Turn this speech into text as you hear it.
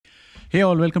Hey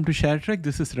all, welcome to ShareTrekc.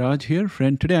 This is Raj here,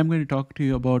 friend. Today I'm going to talk to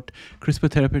you about CRISPR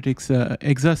Therapeutics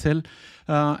Exa-Cel,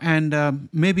 and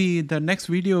maybe the next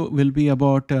video will be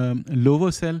about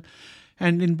Lovo-Cel.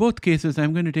 And in both cases,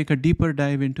 I'm going to take a deeper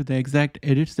dive into the exact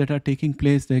edits that are taking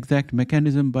place, the exact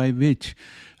mechanism by which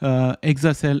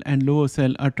Exa-Cel and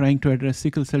Lovo-Cel are trying to address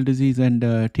sickle cell disease and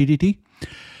TDT,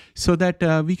 so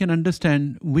that we can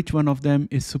understand which one of them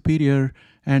is superior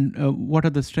and what are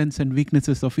the strengths and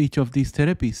weaknesses of each of these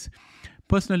therapies.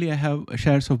 Personally, I have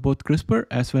shares of both CRISPR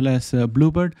as well as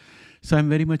Bluebird, so I'm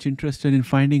very much interested in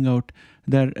finding out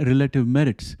their relative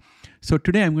merits. So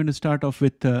today I'm going to start off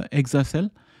with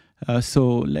Exa-Cel.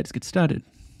 So let's get started.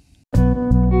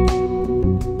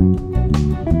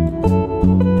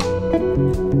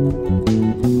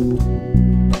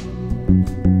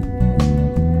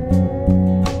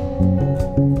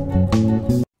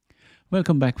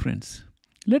 Welcome back, friends.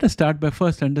 Let us start by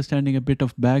first understanding a bit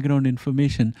of background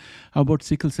information about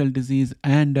sickle cell disease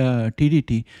and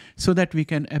TDT so that we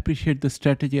can appreciate the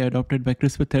strategy adopted by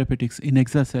CRISPR Therapeutics in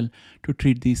Exa-Cel to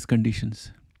treat these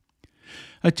conditions.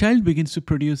 A child begins to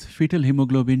produce fetal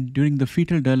hemoglobin during the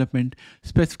fetal development,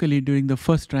 specifically during the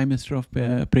first trimester of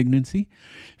pregnancy.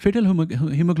 Fetal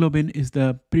hemoglobin is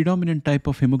the predominant type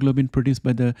of hemoglobin produced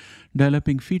by the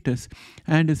developing fetus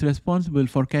and is responsible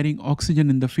for carrying oxygen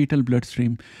in the fetal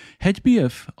bloodstream.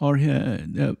 HbF, or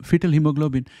fetal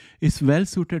hemoglobin, is well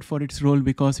suited for its role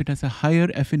because it has a higher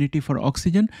affinity for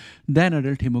oxygen than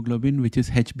adult hemoglobin, which is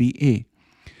HbA,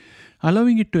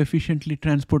 allowing it to efficiently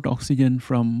transport oxygen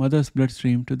from mother's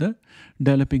bloodstream to the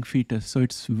developing fetus. So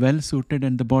it's well suited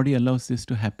and the body allows this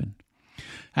to happen.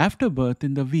 After birth,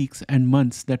 in the weeks and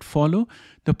months that follow,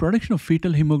 the production of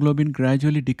fetal hemoglobin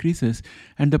gradually decreases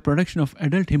and the production of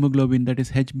adult hemoglobin, that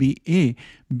is HbA,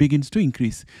 begins to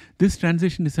increase. This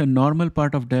transition is a normal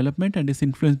part of development and is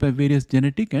influenced by various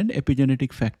genetic and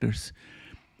epigenetic factors.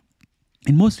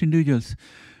 In most individuals,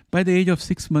 by the age of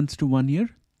 6 months to 1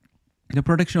 year, the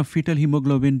production of fetal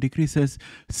hemoglobin decreases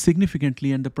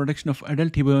significantly and the production of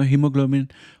adult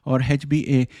hemoglobin, or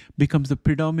HbA, becomes the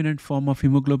predominant form of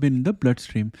hemoglobin in the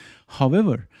bloodstream.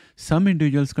 However, some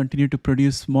individuals continue to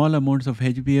produce small amounts of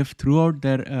HbF throughout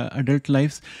their adult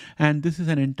lives, and this is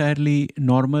an entirely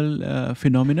normal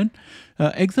phenomenon.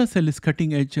 Exa-Cel is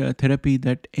cutting-edge therapy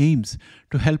that aims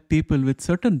to help people with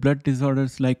certain blood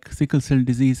disorders like sickle cell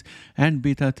disease and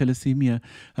beta thalassemia.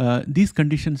 These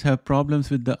conditions have problems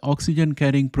with the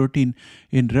oxygen-carrying protein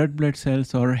in red blood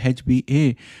cells, or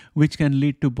HbA, which can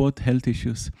lead to both health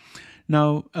issues.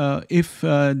 Now, if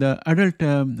the adult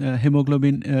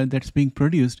hemoglobin that's being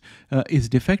produced is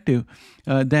defective,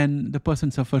 then the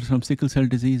person suffers from sickle cell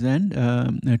disease and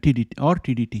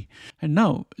TDT. And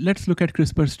now, let's look at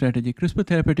CRISPR's strategy. CRISPR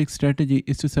Therapeutics' strategy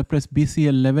is to suppress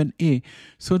BCL11A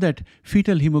so that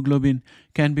fetal hemoglobin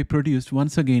can be produced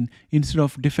once again instead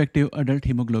of defective adult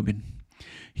hemoglobin.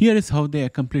 Here is how they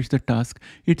accomplish the task.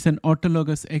 It's an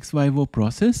autologous ex vivo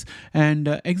process, and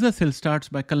Exa-Cel starts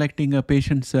by collecting a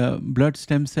patient's blood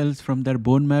stem cells from their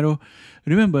bone marrow.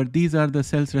 Remember, these are the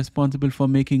cells responsible for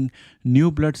making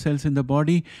new blood cells in the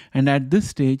body, and at this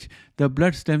stage, the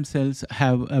blood stem cells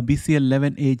have a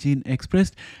BCL11A gene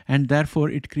expressed, and therefore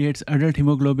it creates adult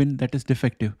hemoglobin that is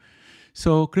defective.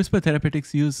 So CRISPR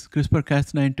Therapeutics use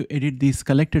CRISPR-Cas9 to edit these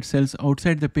collected cells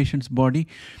outside the patient's body.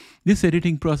 This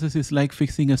editing process is like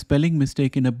fixing a spelling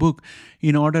mistake in a book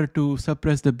in order to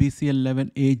suppress the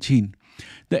BCL11A gene.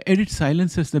 The edit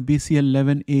silences the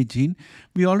BCL11A gene.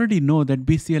 We already know that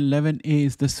BCL11A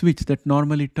is the switch that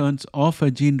normally turns off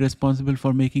a gene responsible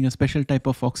for making a special type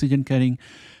of oxygen-carrying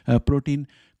protein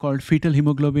called fetal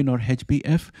hemoglobin, or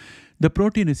HbF. The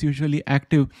protein is usually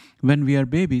active when we are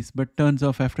babies, but turns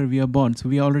off after we are born. So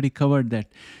we already covered that.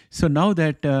 So now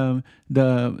that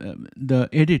the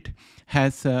edit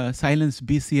has silenced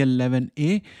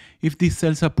BCL11A, if these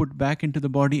cells are put back into the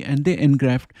body and they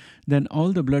engraft, then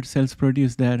all the blood cells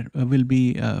produced there will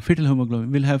be fetal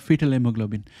hemoglobin, will have fetal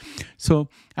hemoglobin. So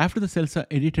after the cells are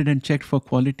edited and checked for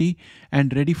quality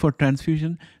and ready for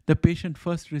transfusion, the patient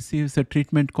first receives a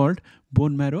treatment called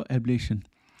bone marrow ablation.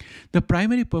 The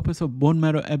primary purpose of bone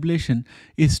marrow ablation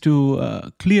is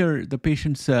to clear the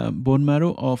patient's bone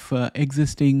marrow of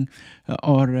existing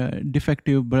or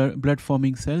defective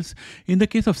blood-forming cells. In the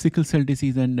case of sickle cell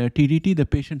disease and TDT, the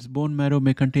patient's bone marrow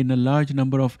may contain a large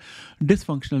number of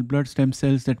dysfunctional blood stem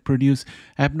cells that produce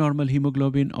abnormal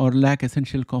hemoglobin or lack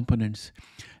essential components.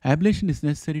 Ablation is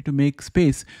necessary to make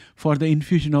space for the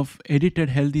infusion of edited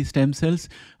healthy stem cells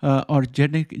or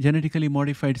genetically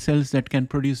modified cells that can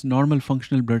produce normal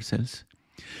functional blood cells.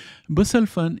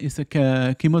 Busulfan is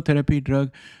a chemotherapy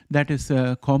drug that is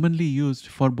commonly used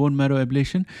for bone marrow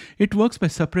ablation. It works by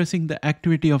suppressing the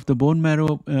activity of the bone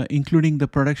marrow, including the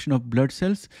production of blood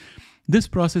cells. This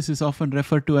process is often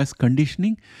referred to as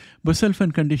conditioning.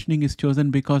 Busulfan conditioning is chosen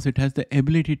because it has the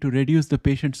ability to reduce the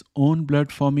patient's own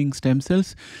blood-forming stem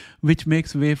cells, which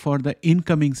makes way for the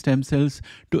incoming stem cells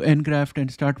to engraft and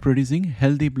start producing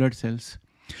healthy blood cells.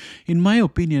 In my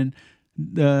opinion,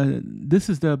 this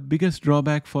is the biggest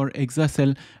drawback for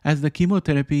Exa-Cel, as the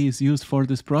chemotherapy is used for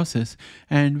this process,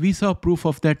 and we saw proof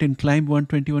of that in CLIMB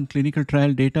 121 clinical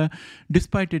trial data,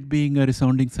 despite it being a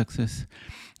resounding success.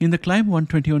 In the CLIMB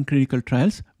 121 clinical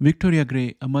trials, Victoria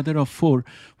Gray, a mother of 4,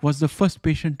 was the first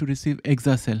patient to receive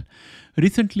Exa-Cel.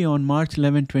 Recently, on March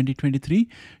 11, 2023,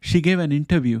 she gave an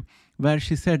interview where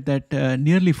she said that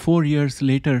nearly 4 years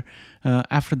later,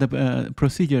 after the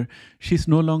procedure, she's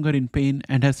no longer in pain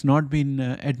and has not been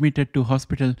admitted to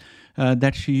hospital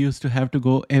that she used to have to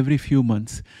go every few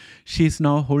months. She's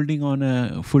now holding on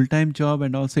a full-time job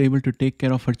and also able to take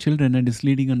care of her children and is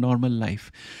leading a normal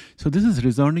life. So this is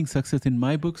resounding success in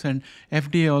my books, and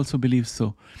FDA also believes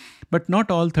so. But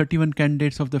not all 31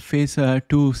 candidates of the phase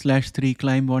 2/3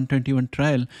 CLIMB 121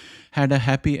 trial had a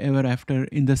happy ever after,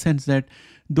 in the sense that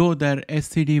though their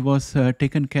SCD was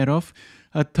taken care of,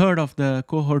 a third of the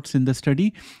cohorts in the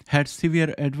study had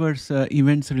severe adverse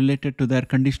events related to their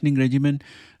conditioning regimen,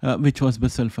 which was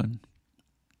busulfan.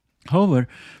 However,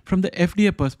 from the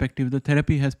FDA perspective, the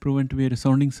therapy has proven to be a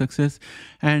resounding success,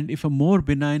 and if a more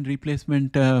benign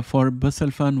replacement for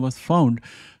busulfan was found,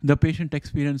 the patient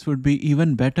experience would be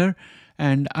even better.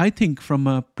 And I think from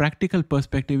a practical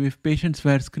perspective, if patients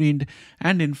were screened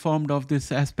and informed of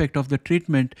this aspect of the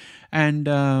treatment and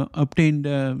obtained,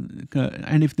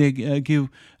 and if they give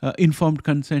informed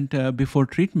consent before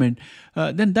treatment,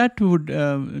 then that would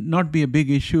not be a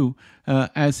big issue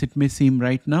as it may seem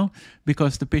right now,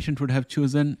 because the patient would have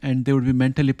chosen and they would be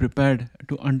mentally prepared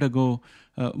to undergo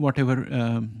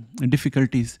whatever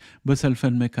difficulties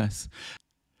busulfan may cause.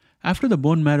 After the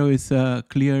bone marrow is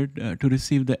cleared to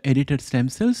receive the edited stem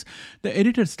cells, the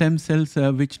edited stem cells,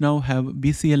 which now have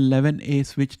BCL11A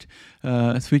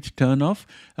switch turn off,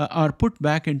 are put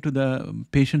back into the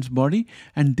patient's body,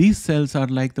 and these cells are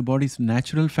like the body's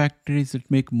natural factories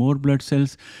that make more blood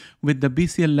cells. With the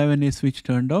BCL11A switch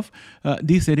turned off,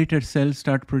 these edited cells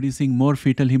start producing more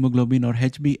fetal hemoglobin, or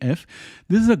HbF.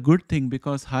 This is a good thing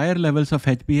because higher levels of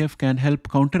HbF can help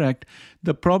counteract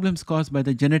the problems caused by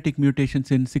the genetic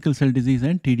mutations in sickle cell disease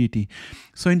and TDT.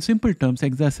 So in simple terms,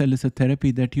 Exa-Cel is a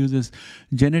therapy that uses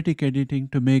genetic editing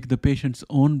to make the patient's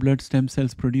own blood stem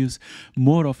cells produce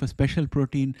more of a special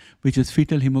protein, which is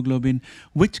fetal hemoglobin,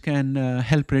 which can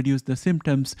help reduce the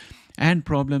symptoms and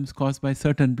problems caused by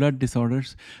certain blood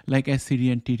disorders like SCD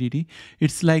and TDT.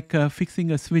 It's like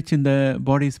fixing a switch in the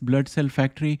body's blood cell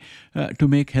factory to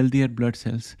make healthier blood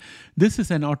cells. This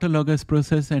is an autologous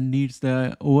process and needs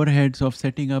the overheads of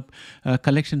setting up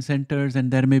collection centers,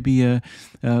 and there may be a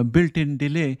built-in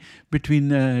delay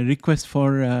between request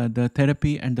for the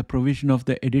therapy and the provision of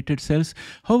the edited cells.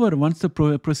 However, once the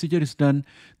procedure is done,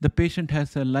 the patient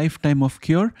has a lifetime of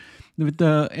cure, with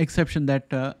the exception that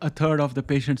a third of the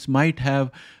patients might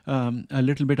have a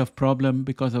little bit of problem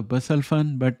because of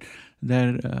busulfan, but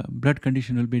their blood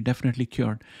condition will be definitely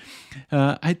cured.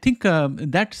 I think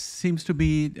that seems to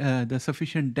be the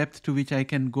sufficient depth to which I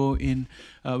can go in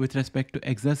with respect to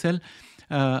Exa-Cel.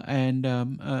 And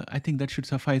I think that should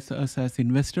suffice us as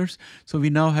investors. So we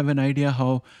now have an idea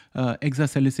how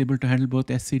Exa-Cel is able to handle both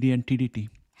SCD and TDT.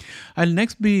 I'll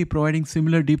next be providing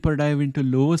similar deeper dive into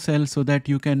lower cells so that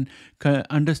you can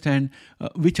understand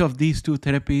which of these two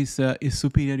therapies is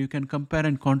superior. You can compare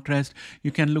and contrast. You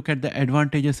can look at the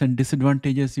advantages and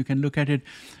disadvantages. You can look at it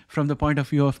from the point of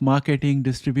view of marketing,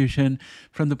 distribution,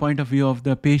 from the point of view of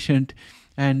the patient.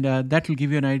 And that will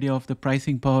give you an idea of the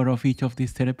pricing power of each of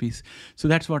these therapies. So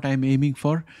that's what I'm aiming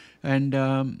for. And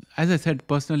as I said,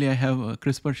 personally, I have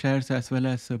CRISPR shares as well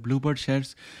as Bluebird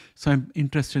shares. So I'm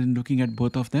interested in looking at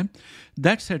both of them.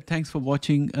 That said, thanks for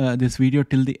watching this video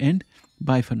till the end.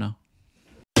 Bye for now.